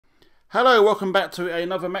Hello, welcome back to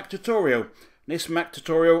another Mac tutorial. In this Mac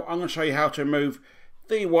tutorial I'm going to show you how to remove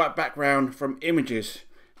the white background from images.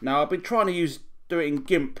 Now I've been trying to do it in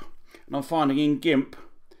GIMP, and I'm finding in GIMP,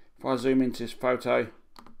 if I zoom into this photo,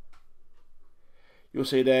 you'll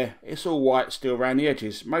see there it's all white still around the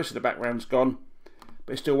edges. Most of the background's gone,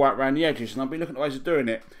 but it's still white around the edges, and I've been looking at ways of doing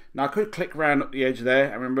it. Now I could click around at the edge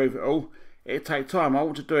there and remove it all. It'd take time. I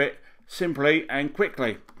want to do it simply and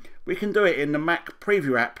quickly. We can do it in the Mac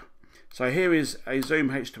preview app. So here is a Zoom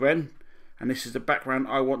H2N, and this is the background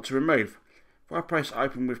I want to remove. If I press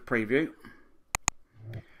open with preview,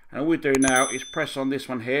 and all we do now is press on this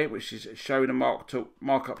one here, which is showing the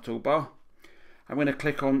markup toolbar. I'm going to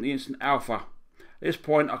click on the instant alpha. At this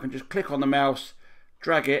point I can just click on the mouse,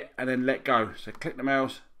 drag it, and then let go. So click the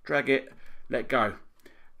mouse, drag it, let go.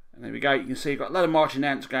 And there we go. You can see you've got a lot of marching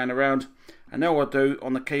ants going around. And now what I do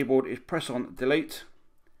on the keyboard is press on delete,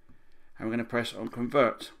 and we're going to press on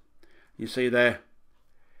convert. You see there,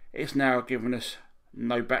 it's now given us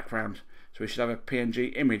no background, so we should have a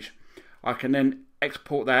PNG image. I can then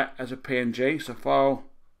export that as a PNG, so file,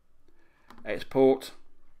 export,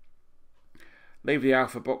 leave the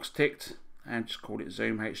alpha box ticked, and just call it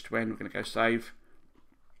Zoom H2N. We're going to go save,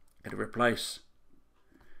 go to replace,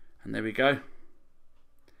 and there we go.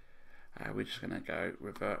 We're just going to go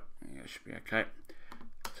revert. Yeah, it should be okay.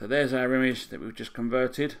 So there's our image that we've just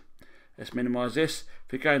converted. Let's minimize this.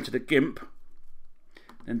 If we go into the GIMP,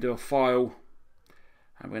 then do a file,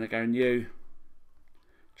 and we're going to go new,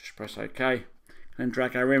 just press OK, and then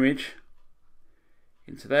drag our image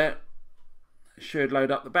into there. It should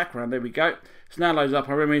load up the background. There we go. It's now loaded up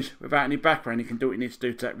our image without any background. You can do what you need to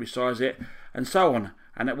do to resize it, and so on.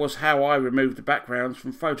 And that was how I removed the backgrounds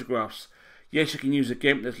from photographs. Yes, you can use a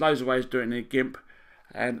GIMP. There's loads of ways of doing it in a GIMP,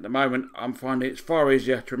 and at the moment I'm finding it's far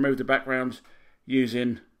easier to remove the backgrounds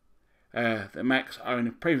using the Mac's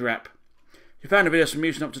own preview app. If you found the video some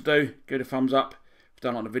use enough to do, give it a thumbs up. If you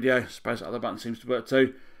don't like the video, I suppose the other button seems to work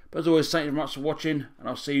too. But as always, thank you very much for watching, and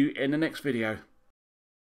I'll see you in the next video.